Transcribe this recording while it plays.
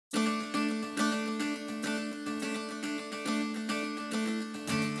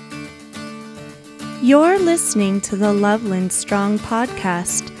You're listening to the Loveland Strong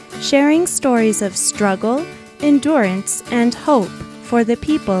podcast, sharing stories of struggle, endurance, and hope for the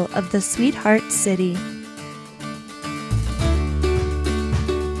people of the Sweetheart City.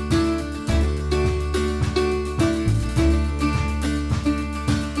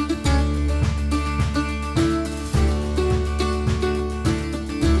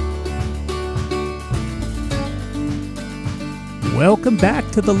 Welcome back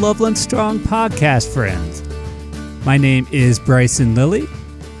to the Loveland Strong podcast, friends. My name is Bryson Lilly,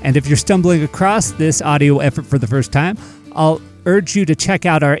 and if you're stumbling across this audio effort for the first time, I'll urge you to check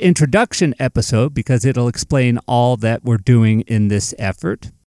out our introduction episode because it'll explain all that we're doing in this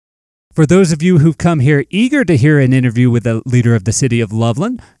effort. For those of you who've come here eager to hear an interview with the leader of the City of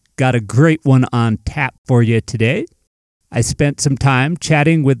Loveland, got a great one on tap for you today. I spent some time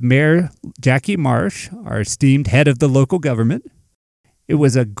chatting with Mayor Jacki Marsh, our esteemed head of the local government. It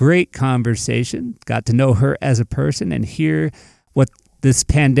was a great conversation, got to know her as a person and hear what this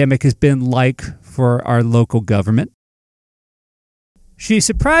pandemic has been like for our local government. She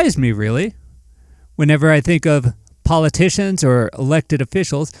surprised me, really. Whenever I think of politicians or elected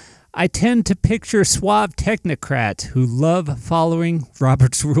officials, I tend to picture suave technocrats who love following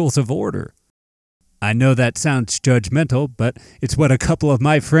Robert's Rules of Order. I know that sounds judgmental, but it's what a couple of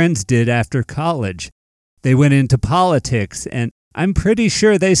my friends did after college. They went into politics, and I'm pretty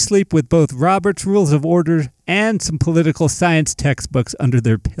sure they sleep with both Robert's Rules of Order and some political science textbooks under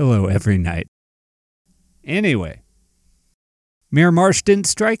their pillow every night. Anyway, Mayor Marsh didn't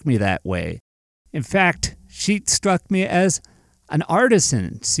strike me that way. In fact, she struck me as an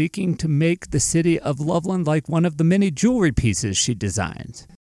artisan seeking to make the city of Loveland like one of the many jewelry pieces she designs.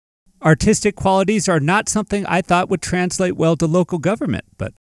 Artistic qualities are not something I thought would translate well to local government,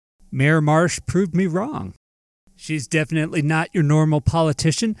 but Mayor Marsh proved me wrong. She's definitely not your normal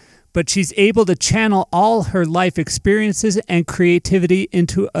politician, but she's able to channel all her life experiences and creativity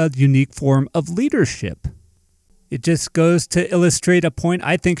into a unique form of leadership. It just goes to illustrate a point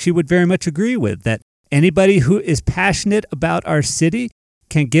I think she would very much agree with, that anybody who is passionate about our city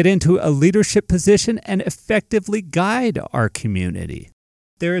can get into a leadership position and effectively guide our community.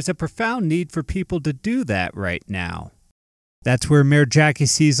 There is a profound need for people to do that right now. That's where Mayor Jacki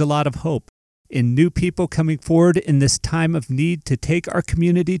sees a lot of hope in new people coming forward in this time of need to take our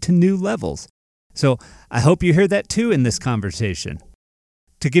community to new levels. So I hope you hear that too in this conversation.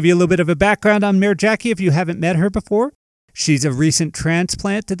 To give you a little bit of a background on Mayor Jacki, if you haven't met her before, she's a recent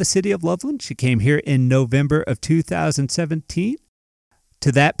transplant to the City of Loveland. She came here in November of 2017.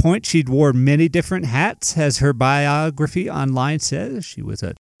 To that point, she'd worn many different hats, as her biography online says. She was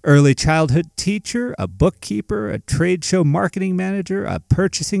an early childhood teacher, a bookkeeper, a trade show marketing manager, a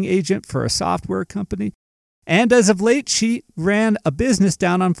purchasing agent for a software company. And as of late, she ran a business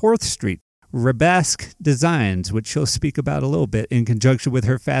down on 4th Street, Rebasque Designs, which she'll speak about a little bit in conjunction with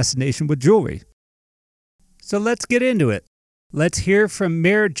her fascination with jewelry. So let's get into it. Let's hear from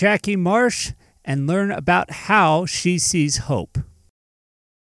Mayor Jacki Marsh and learn about how she sees hope.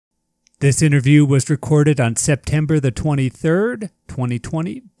 This interview was recorded on September the 23rd,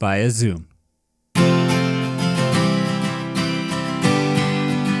 2020 via Zoom.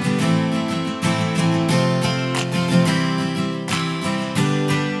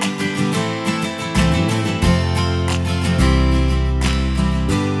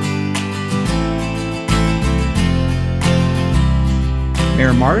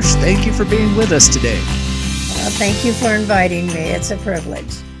 Mayor Marsh, thank you for being with us today. Thank you for inviting me. It's a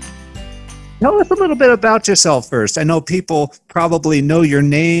privilege. Tell us a little bit about yourself first. I know people probably know your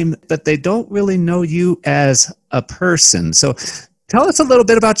name, but they don't really know you as a person. So tell us a little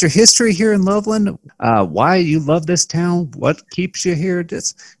bit about your history here in Loveland, why you love this town, what keeps you here.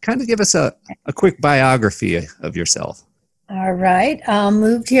 Just kind of give us a quick biography of yourself. All right.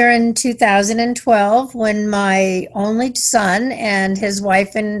 Moved here in 2012 when my only son and his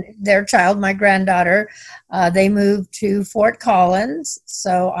wife and their child, my granddaughter, they moved to Fort Collins.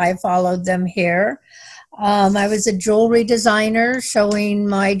 So I followed them here. I was a jewelry designer, showing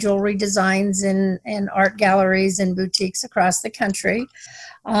my jewelry designs in art galleries and boutiques across the country.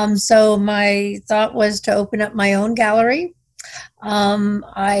 So my thought was to open up my own gallery.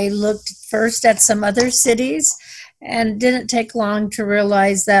 I looked first at some other cities, and didn't take long to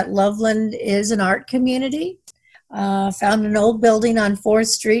realize that Loveland is an art community. Found an old building on 4th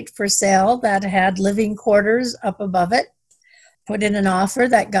Street for sale that had living quarters up above it. Put in an offer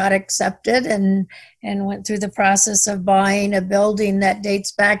that got accepted and went through the process of buying a building that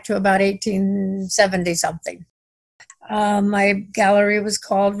dates back to about 1870 something. My gallery was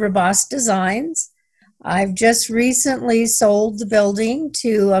called Rebasque Designs. I've just recently sold the building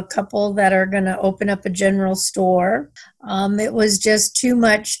to a couple that are going to open up a general store. It was just too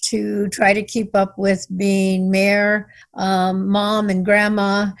much to try to keep up with being mayor, mom and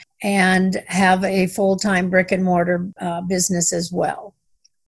grandma, and have a full-time brick and mortar business as well.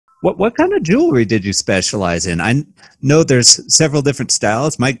 What kind of jewelry did you specialize in? I know there's several different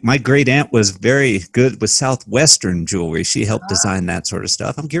styles. My great aunt was very good with Southwestern jewelry. She helped design that sort of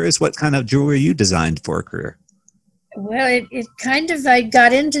stuff. I'm curious what kind of jewelry you designed for a career. Well, it kind of, I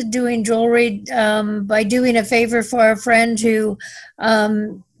got into doing jewelry by doing a favor for a friend who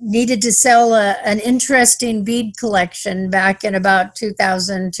needed to sell an interesting bead collection back in about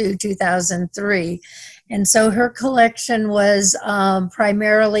 2002, 2003. And so her collection was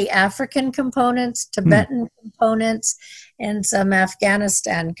primarily African components, Tibetan components, and some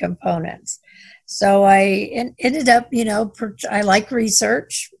Afghanistan components. So I ended up, I like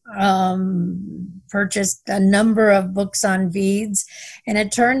research, purchased a number of books on beads, and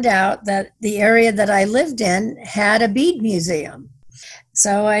it turned out that the area that I lived in had a bead museum.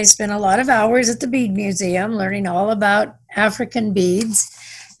 So I spent a lot of hours at the bead museum learning all about African beads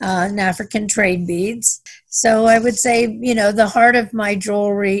and African trade beads. So I would say, the heart of my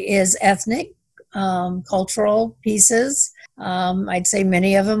jewelry is ethnic, cultural pieces. I'd say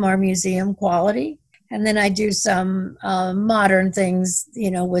many of them are museum quality. And then I do some modern things,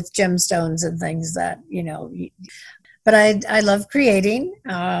 with gemstones and things that, But I love creating.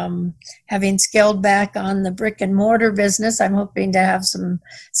 Having scaled back on the brick and mortar business, I'm hoping to have some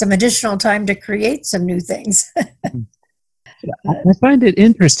additional time to create some new things. I find it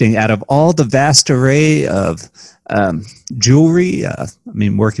interesting, out of all the vast array of jewelry,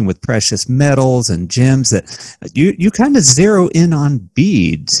 working with precious metals and gems, that you kind of zero in on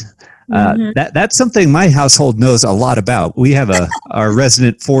beads. That's something my household knows a lot about. We have our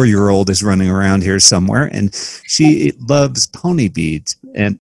resident 4-year-old is running around here somewhere, and she loves pony beads.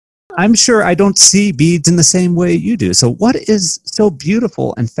 And I'm sure I don't see beads in the same way you do. So what is so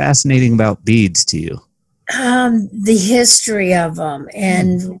beautiful and fascinating about beads to you? The history of them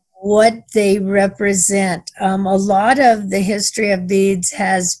and what they represent. A lot of the history of beads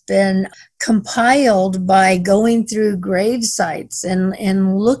has been compiled by going through grave sites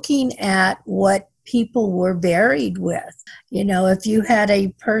and looking at what people were buried with. If you had a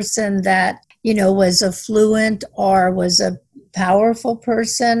person that, was affluent or was a powerful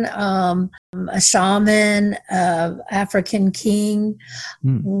person, a shaman, African king,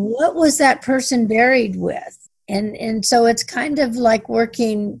 what was that person buried with? And so it's kind of like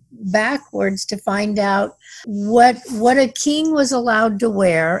working backwards to find out what a king was allowed to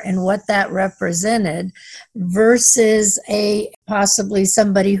wear and what that represented versus possibly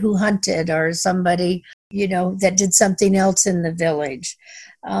somebody who hunted or somebody, that did something else in the village.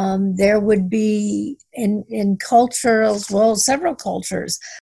 There would be in several cultures,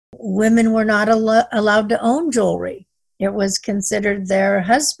 women were not allowed to own jewelry. It was considered their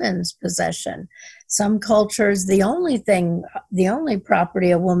husband's possession. Some cultures, the only property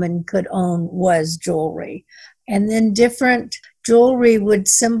a woman could own was jewelry. And then different jewelry would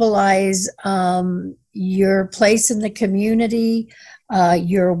symbolize your place in the community,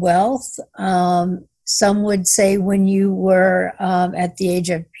 your wealth. Some would say when you were at the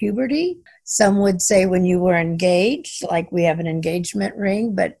age of puberty. Some would say when you were engaged, like we have an engagement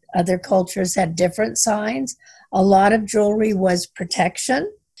ring, but other cultures had different signs. A lot of jewelry was protection.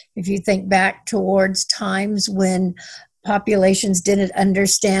 If you think back towards times when populations didn't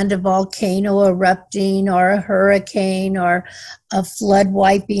understand a volcano erupting or a hurricane or a flood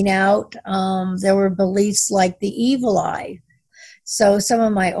wiping out, there were beliefs like the evil eye. So some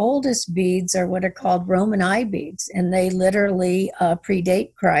of my oldest beads are what are called Roman eye beads, and they literally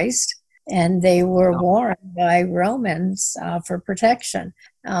predate Christ, and they were worn by Romans for protection.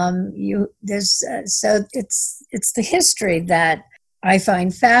 So it's the history that I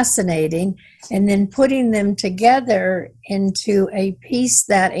find fascinating, and then putting them together into a piece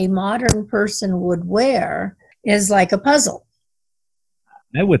that a modern person would wear is like a puzzle.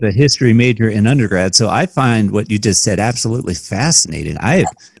 I'm with a history major in undergrad, so I find what you just said absolutely fascinating. I have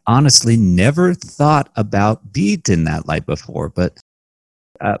honestly never thought about beads in that light before, but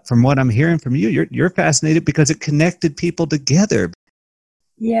from what I'm hearing from you, you're fascinated because it connected people together.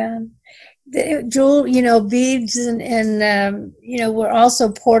 Yeah. Beads and were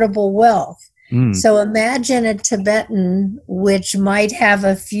also portable wealth. So imagine a Tibetan which might have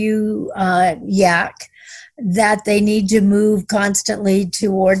a few yak that they need to move constantly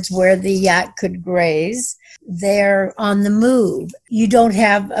towards where the yak could graze. They're on the move. You don't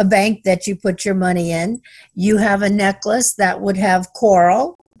have a bank that you put your money in. You have a necklace that would have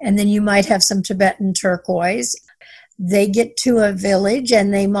coral And then you might have some Tibetan turquoise. They get to a village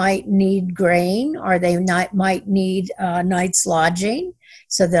and they might need grain, or they might need a night's lodging.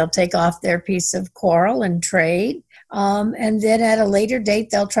 So they'll take off their piece of coral and trade. And then at a later date,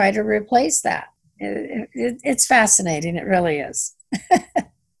 they'll try to replace that. It's fascinating. It really is.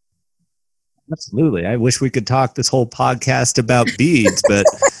 Absolutely. I wish we could talk this whole podcast about beads, but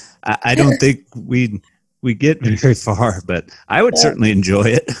I don't think we get very far, but I would certainly enjoy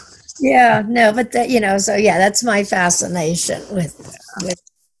it. Yeah, no, but so yeah, that's my fascination with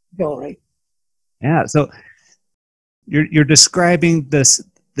jewelry. Yeah. So you're describing this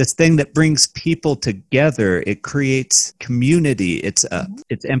thing that brings people together. It creates community. It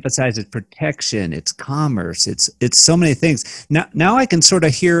emphasizes protection. It's commerce. It's so many things. Now I can sort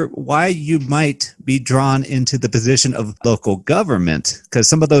of hear why you might be drawn into the position of local government, because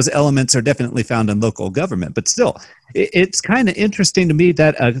some of those elements are definitely found in local government. But still, it's kind of interesting to me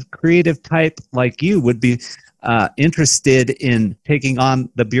that a creative type like you would be interested in taking on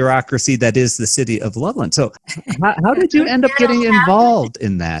the bureaucracy that is the City of Loveland. So how did you end up getting involved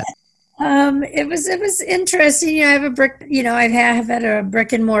in that? It was interesting. I have I have had a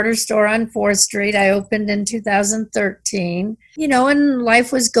brick and mortar store on 4th Street. I opened in 2013, and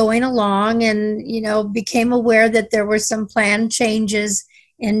life was going along, and, became aware that there were some planned changes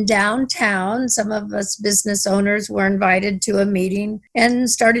in downtown. Some of us business owners were invited to a meeting and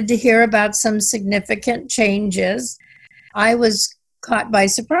started to hear about some significant changes. I was caught by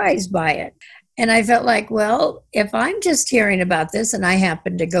surprise by it. And I felt like, well, if I'm just hearing about this and I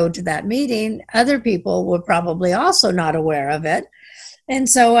happen to go to that meeting, other people were probably also not aware of it. And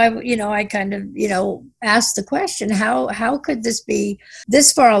so I kind of, asked the question, how could this be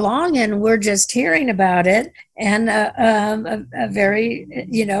this far along and we're just hearing about it? And a very,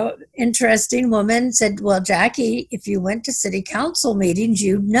 interesting woman said, well, Jacki, if you went to city council meetings,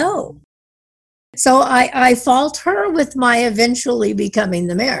 you'd know. So I fault her with my eventually becoming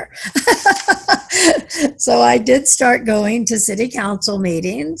the mayor. So I did start going to city council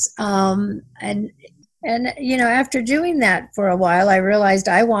meetings. And, after doing that for a while, I realized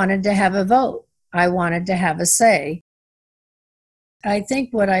I wanted to have a vote. I wanted to have a say. I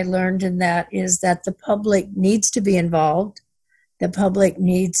think what I learned in that is that the public needs to be involved. The public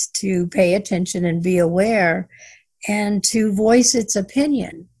needs to pay attention and be aware and to voice its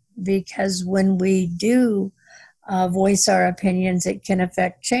opinion, because when we do voice our opinions, it can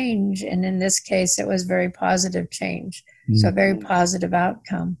affect change. And in this case, it was very positive change. So a very positive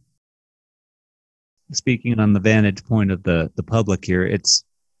outcome. Speaking on the vantage point of the public here, it's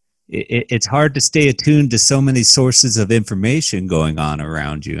hard to stay attuned to so many sources of information going on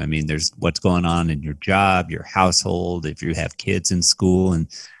around you. I mean, there's what's going on in your job, your household, if you have kids in school, and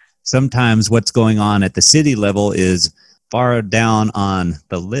sometimes what's going on at the city level is far down on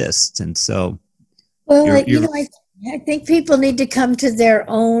the list. And so, well, I think people need to come to their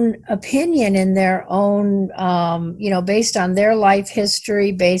own opinion and their own, based on their life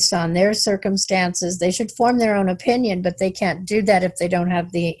history, based on their circumstances. They should form their own opinion, but they can't do that if they don't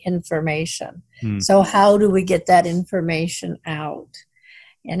have the information. So how do we get that information out?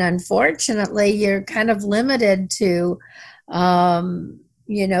 And unfortunately, you're kind of limited to,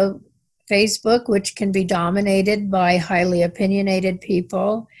 Facebook, which can be dominated by highly opinionated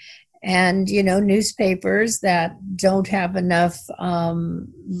people. And, newspapers that don't have enough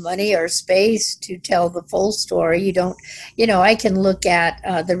money or space to tell the full story. You don't, I can look at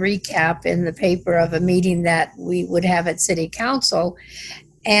the recap in the paper of a meeting that we would have at City Council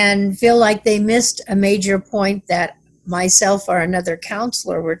and feel like they missed a major point that myself or another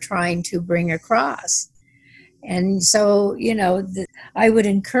counselor were trying to bring across. And so, I would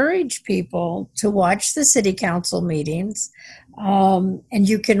encourage people to watch the City Council meetings. And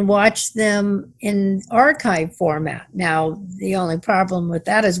you can watch them in archive format. Now, the only problem with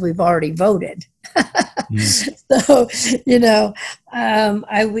that is we've already voted. So, you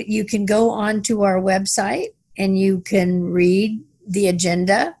can go onto our website and you can read the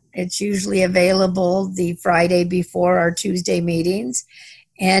agenda. It's usually available the Friday before our Tuesday meetings.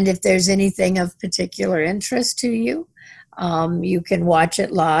 And if there's anything of particular interest to you, you can watch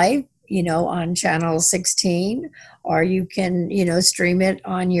it live, on channel 16, or you can, stream it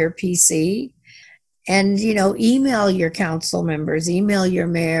on your PC and, email your council members, email your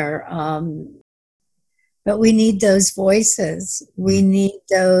mayor. But we need those voices. We need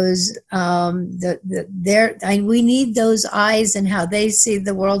those, we need those eyes and how they see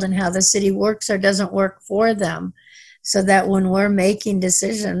the world and how the city works or doesn't work for them. So that when we're making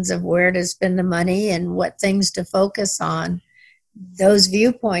decisions of where to spend the money and what things to focus on, those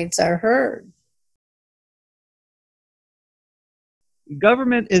viewpoints are heard.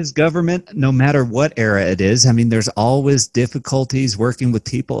 Government is government no matter what era it is. I mean, there's always difficulties working with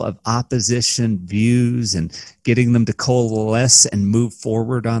people of opposition views and getting them to coalesce and move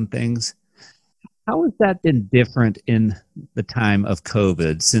forward on things. How has that been different in the time of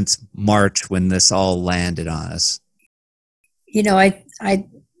COVID since March when this all landed on us? It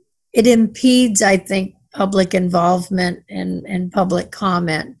impedes, I think, public involvement and public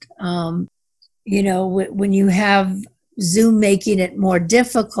comment. When you have Zoom making it more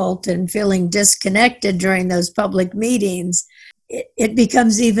difficult and feeling disconnected during those public meetings, it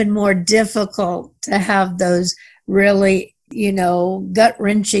becomes even more difficult to have those really,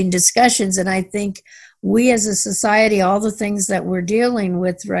 gut-wrenching discussions. And I think we as a society, all the things that we're dealing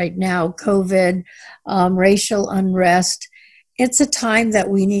with right now, COVID, racial unrest, it's a time that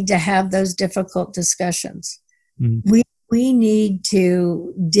we need to have those difficult discussions. Mm. We need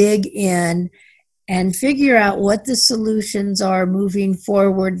to dig in and figure out what the solutions are moving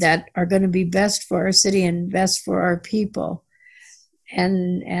forward that are going to be best for our city and best for our people.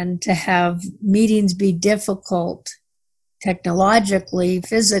 And to have meetings be difficult technologically,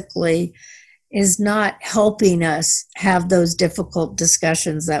 physically, is not helping us have those difficult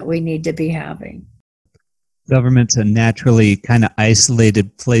discussions that we need to be having. Government's a naturally kind of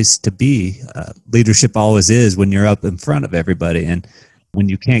isolated place to be. Leadership always is when you're up in front of everybody. And when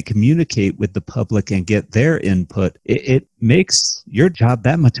you can't communicate with the public and get their input, it makes your job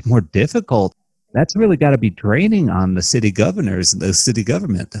that much more difficult. That's really got to be draining on the city governors and the city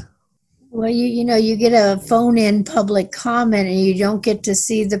government. Well, you get a phone-in public comment and you don't get to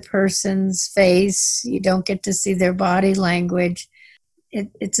see the person's face. You don't get to see their body language.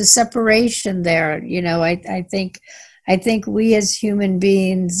 It's a separation there. I think we as human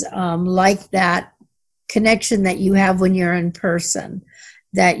beings like that connection that you have when you're in person,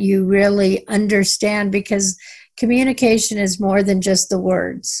 that you really understand, because communication is more than just the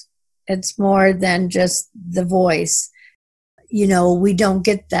words. It's more than just the voice. We don't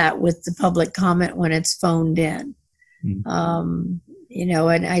get that with the public comment when it's phoned in. Mm-hmm.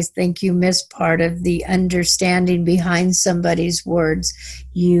 And I think you miss part of the understanding behind somebody's words.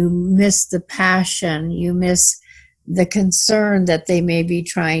 You miss the passion. You miss the concern that they may be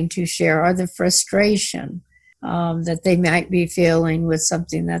trying to share, or the frustration that they might be feeling with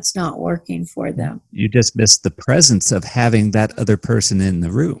something that's not working for them. You just miss the presence of having that other person in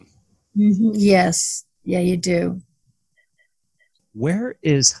the room. Mm-hmm. Yes. Yeah, you do. Where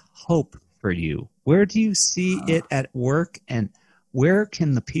is hope for you? Where do you see it at work, and where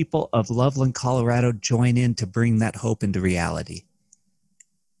can the people of Loveland, Colorado join in to bring that hope into reality?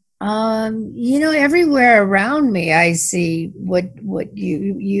 Everywhere around me, I see what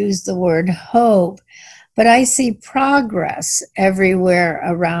you use the word hope, but I see progress everywhere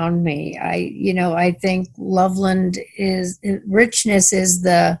around me. I think Loveland richness is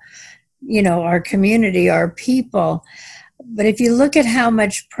our community, our people. But if you look at how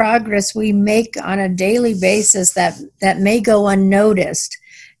much progress we make on a daily basis that may go unnoticed,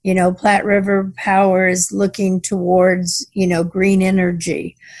 Platte River Power is looking towards, green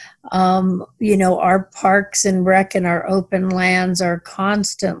energy. Our parks and rec and our open lands are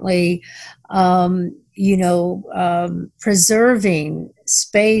constantly, preserving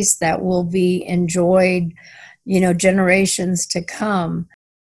space that will be enjoyed, generations to come.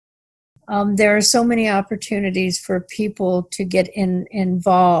 There are so many opportunities for people to get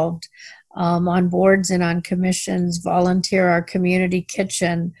involved on boards and on commissions, volunteer. Our community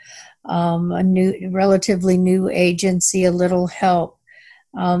kitchen, a relatively new agency, A Little Help.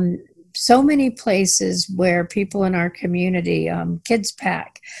 So many places where people in our community, Kids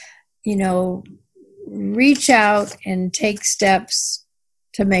Pack, reach out and take steps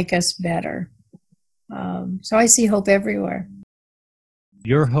to make us better. So I see hope everywhere.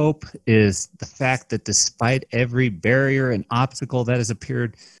 Your hope is the fact that despite every barrier and obstacle that has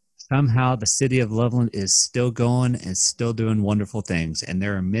appeared, somehow the city of Loveland is still going and still doing wonderful things. And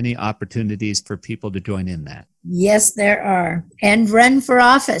there are many opportunities for people to join in that. Yes, there are. And run for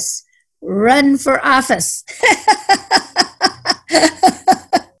office. Run for office.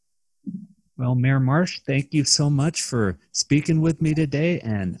 Well, Mayor Marsh, thank you so much for speaking with me today.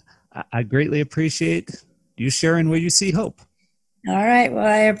 And I greatly appreciate you sharing where you see hope. All right. Well,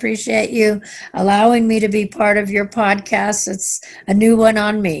 I appreciate you allowing me to be part of your podcast. It's a new one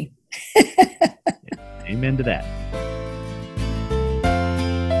on me. Amen to that.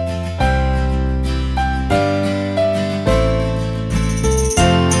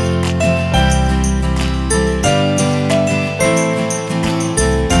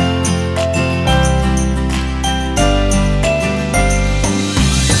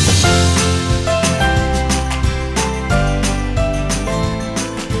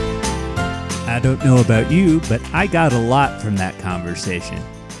 I don't know about you, but I got a lot from that conversation.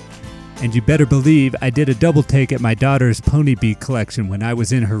 And you better believe I did a double take at my daughter's pony bee collection when I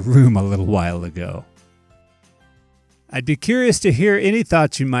was in her room a little while ago. I'd be curious to hear any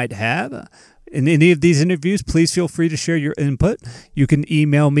thoughts you might have. In any of these interviews, please feel free to share your input. You can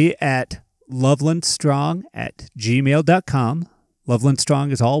email me at lovelandstrong@gmail.com.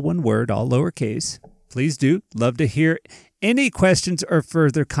 Lovelandstrong is all one word, all lowercase. Please do. Love to hear any questions or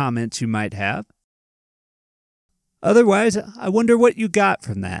further comments you might have. Otherwise, I wonder what you got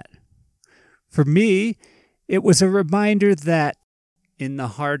from that. For me, it was a reminder that in the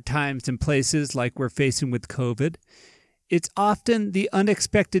hard times and places like we're facing with COVID, it's often the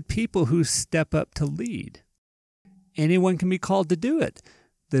unexpected people who step up to lead. Anyone can be called to do it.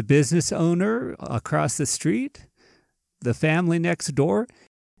 The business owner across the street, the family next door,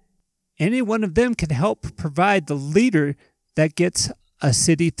 any one of them can help provide the leader that gets a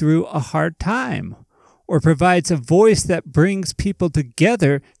city through a hard time, or provides a voice that brings people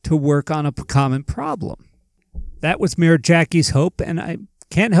together to work on a common problem. That was Mayor Jacki's hope, and I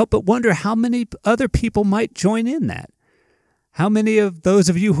can't help but wonder how many other people might join in that. How many of those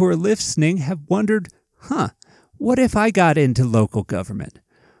of you who are listening have wondered, what if I got into local government?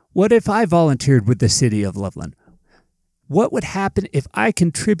 What if I volunteered with the City of Loveland? What would happen if I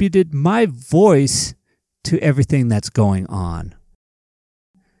contributed my voice to everything that's going on?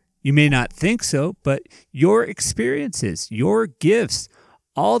 You may not think so, but your experiences, your gifts,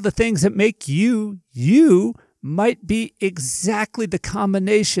 all the things that make you, you might be exactly the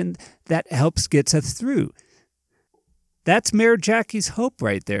combination that helps get us through. That's Mayor Jacki's hope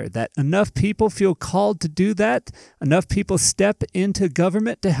right there, that enough people feel called to do that, enough people step into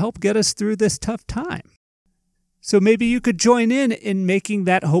government to help get us through this tough time. So maybe you could join in making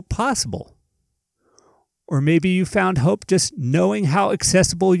that hope possible. Or maybe you found hope just knowing how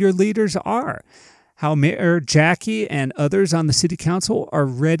accessible your leaders are, how Mayor Jacki and others on the city council are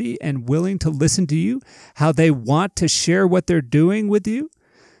ready and willing to listen to you, how they want to share what they're doing with you.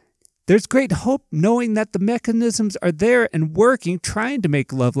 There's great hope knowing that the mechanisms are there and working, trying to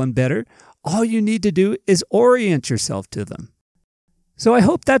make Loveland better. All you need to do is orient yourself to them. So I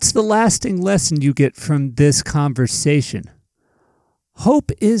hope that's the lasting lesson you get from this conversation.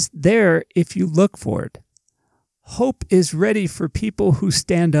 Hope is there if you look for it. Hope is ready for people who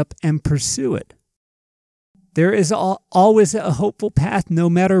stand up and pursue it. There is always a hopeful path no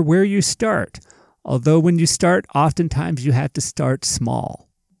matter where you start, although when you start, oftentimes you have to start small.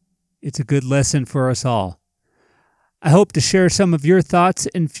 It's a good lesson for us all. I hope to share some of your thoughts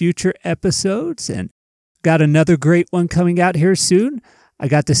in future episodes, and got another great one coming out here soon. I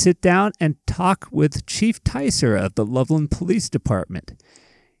got to sit down and talk with Chief Ticer of the Loveland Police Department.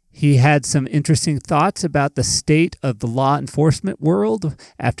 He had some interesting thoughts about the state of the law enforcement world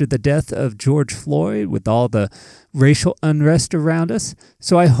after the death of George Floyd with all the racial unrest around us.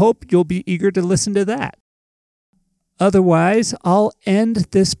 So I hope you'll be eager to listen to that. Otherwise, I'll end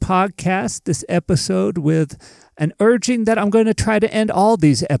this podcast, this episode, with an urging that I'm going to try to end all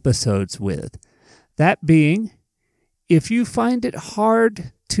these episodes with. That being, if you find it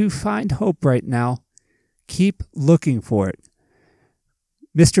hard to find hope right now, keep looking for it.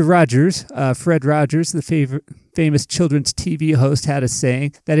 Mr. Rogers, Fred Rogers, the famous children's TV host, had a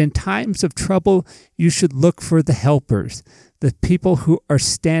saying that in times of trouble, you should look for the helpers, the people who are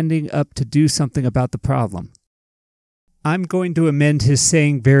standing up to do something about the problem. I'm going to amend his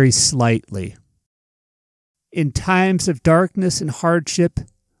saying very slightly. In times of darkness and hardship,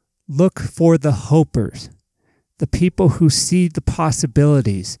 look for the hopers, the people who see the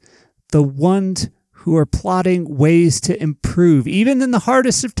possibilities, the ones who are plotting ways to improve, even in the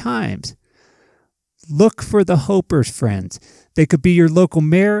hardest of times. Look for the hopers, friends. They could be your local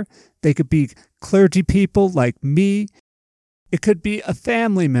mayor. They could be clergy people like me. It could be a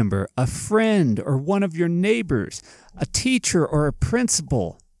family member, a friend, or one of your neighbors, a teacher or a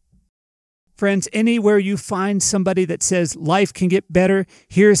principal. Friends, anywhere you find somebody that says life can get better,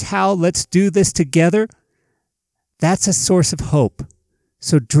 here's how, let's do this together, that's a source of hope.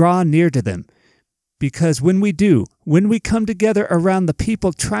 So draw near to them. Because when we do, when we come together around the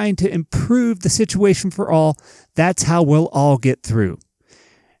people trying to improve the situation for all, that's how we'll all get through.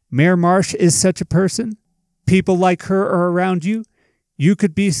 Mayor Marsh is such a person. People like her are around you. You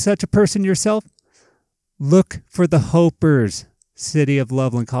could be such a person yourself. Look for the hopers, City of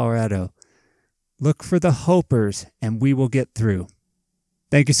Loveland, Colorado. Look for the hopers, and we will get through.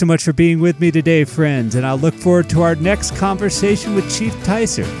 Thank you so much for being with me today, friends, and I'll look forward to our next conversation with Chief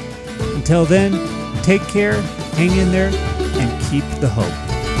Ticer. Until then, take care, hang in there, and keep the hope.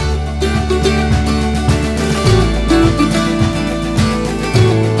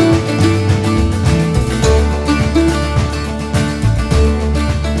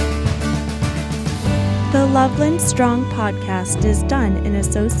 Strong podcast is done in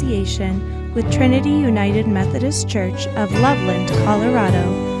association with Trinity United Methodist Church of Loveland,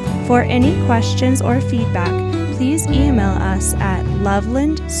 Colorado. For any questions or feedback, please email us at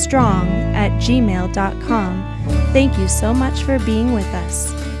lovelandstrong@gmail.com. Thank you so much for being with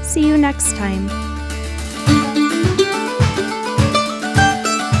us. See you next time.